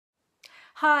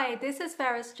Hi, this is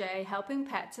Ferris J, helping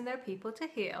pets and their people to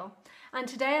heal. And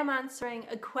today I'm answering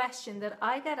a question that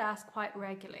I get asked quite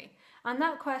regularly. And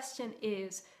that question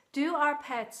is, do our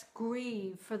pets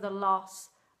grieve for the loss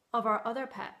of our other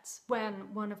pets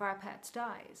when one of our pets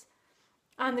dies?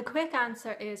 And the quick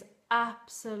answer is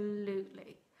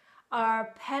absolutely.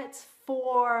 Our pets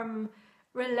form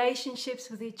relationships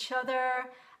with each other,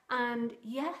 and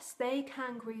yes, they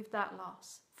can grieve that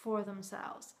loss for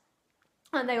themselves.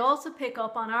 And they also pick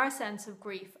up on our sense of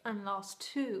grief and loss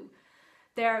too.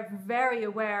 They're very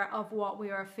aware of what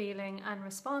we are feeling and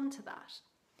respond to that.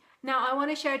 Now, I want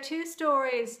to share two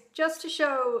stories just to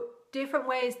show different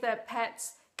ways that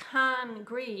pets can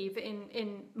grieve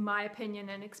in my opinion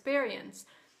and experience.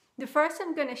 The first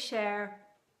I'm going to share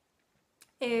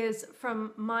is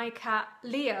from my cat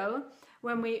Leo.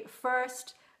 When we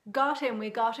first got him, we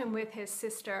got him with his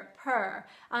sister Purr,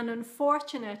 and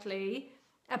unfortunately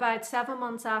about 7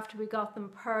 months after we got them,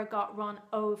 Purr got run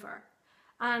over.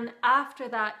 And after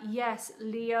that, yes,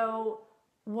 Leo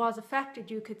was affected.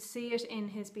 You could see it in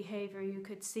his behavior. You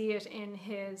could see it in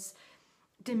his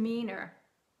demeanor.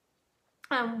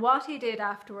 And what he did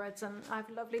afterwards, and I have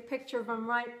a lovely picture of him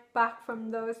right back from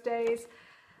those days,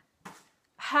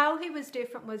 how he was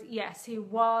different was, yes, he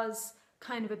was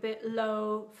kind of a bit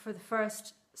low for the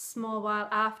first small while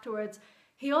afterwards.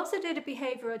 He also did a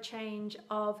behavioral change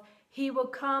of he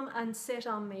would come and sit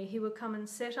on me. He would come and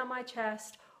sit on my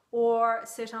chest or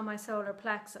sit on my solar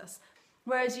plexus.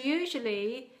 Whereas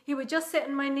usually he would just sit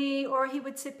on my knee, or he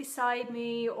would sit beside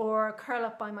me or curl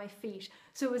up by my feet.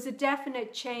 So it was a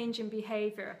definite change in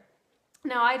behavior.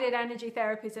 Now, I did energy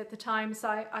therapies at the time, so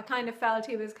I kind of felt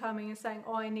he was coming and saying,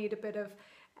 oh, I need a bit of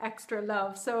extra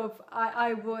love. So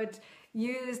I would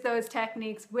use those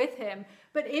techniques with him.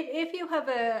 But if you have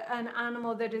an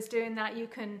animal that is doing that, you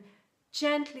can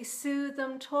gently soothe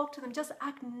them, talk to them, just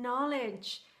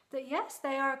acknowledge that yes,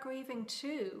 they are grieving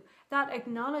too. That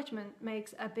acknowledgement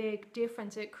makes a big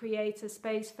difference. It creates a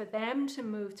space for them to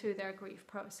move through their grief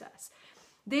process.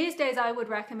 These days I would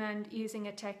recommend using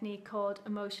a technique called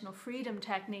emotional freedom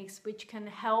techniques, which can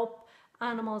help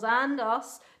animals and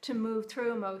us to move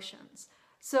through emotions.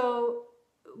 So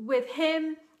with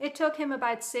him, it took him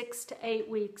about 6 to 8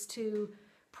 weeks to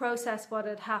process what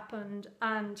had happened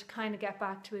and kind of get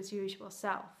back to his usual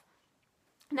self.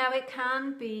 Now, it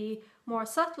can be more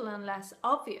subtle and less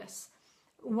obvious.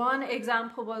 One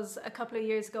example was a couple of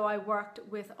years ago, I worked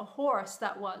with a horse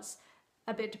that was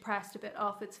a bit depressed, a bit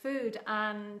off its food,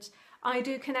 and I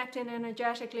do connect in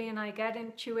energetically and I get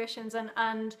intuitions,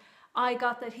 and I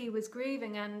got that he was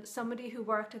grieving, and somebody who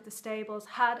worked at the stables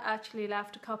had actually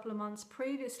left a couple of months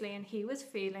previously, and he was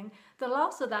feeling the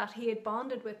loss of that. He had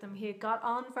bonded with them, he had got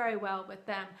on very well with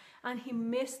them, and he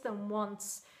missed them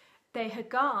once they had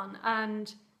gone.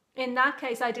 And in that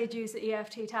case, I did use the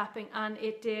EFT tapping, and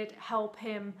it did help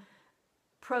him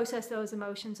process those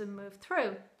emotions and move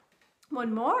through.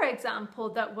 One more example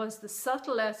that was the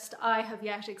subtlest I have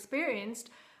yet experienced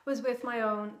was with my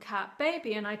own cat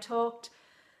Baby, and I talked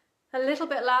a little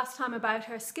bit last time about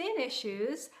her skin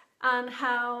issues and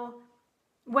how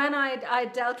when I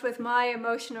dealt with my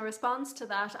emotional response to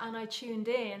that and I tuned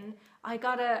in, I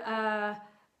got an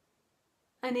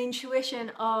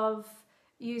intuition of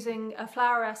using a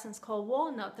flower essence called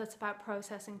walnut that's about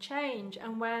processing change.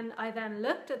 And when I then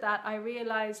looked at that, I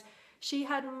realized she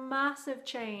had massive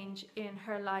change in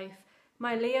her life.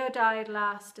 My Leo died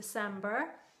last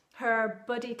December. Her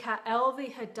buddy cat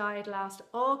Elvie had died last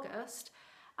August.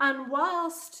 And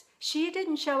whilst she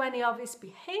didn't show any obvious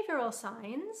behavioural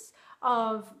signs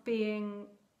of being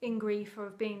in grief or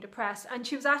of being depressed, and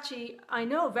she was actually, I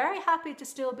know, very happy to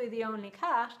still be the only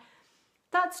cat,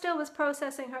 that still was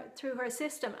processing her through her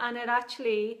system, and it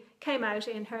actually came out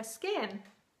in her skin.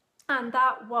 And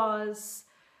that was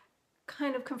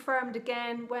kind of confirmed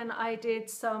again when I did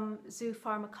some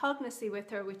zoopharmacognosy with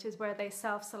her, which is where they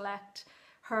self-select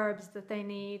herbs that they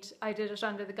need. I did it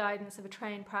under the guidance of a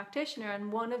trained practitioner,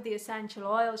 and one of the essential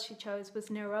oils she chose was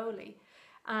neroli,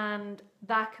 and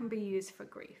that can be used for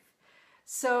grief.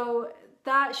 So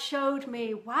that showed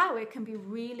me, wow, it can be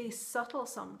really subtle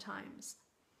sometimes.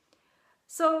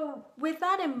 So with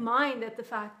that in mind, that the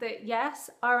fact that yes,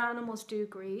 our animals do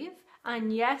grieve,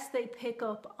 and yes, they pick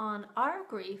up on our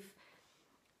grief,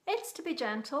 it's to be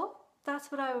gentle. That's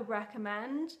what I would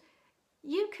recommend.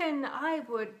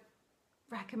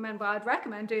 I'd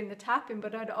recommend doing the tapping,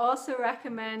 but I'd also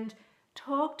recommend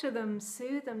talk to them,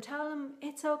 soothe them, tell them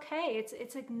it's okay.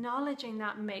 It's acknowledging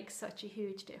that makes such a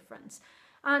huge difference.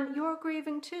 And you're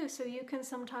grieving too, so you can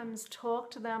sometimes talk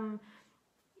to them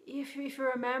if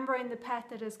you're remembering the pet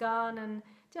that is gone, and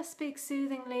just speak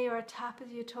soothingly or tap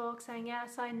as you talk, saying,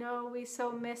 yes, I know we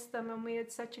so miss them and we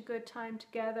had such a good time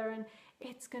together and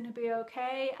it's going to be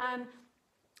okay. And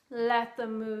let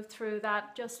them move through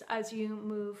that just as you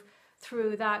move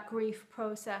through that grief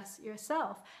process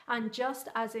yourself. And just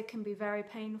as it can be very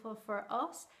painful for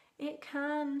us, it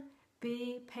can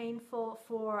be painful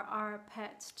for our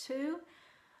pets too.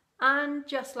 And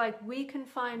just like we can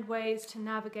find ways to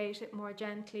navigate it more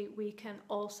gently, we can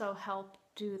also help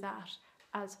do that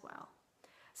as well.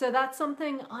 So that's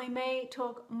something I may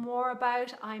talk more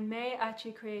about. I may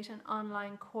actually create an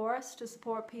online course to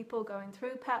support people going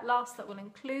through pet loss that will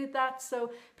include that.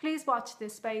 So please watch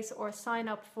this space or sign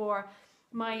up for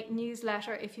my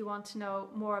newsletter if you want to know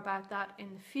more about that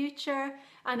in the future.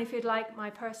 And if you'd like my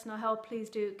personal help, please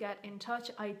do get in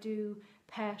touch. I do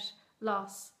pet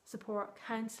loss support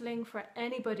counselling for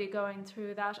anybody going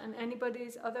through that and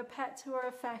anybody's other pets who are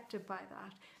affected by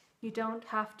that. You don't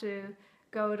have to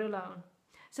go it alone.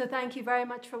 So thank you very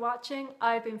much for watching.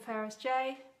 I've been Ferris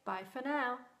J. Bye for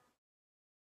now.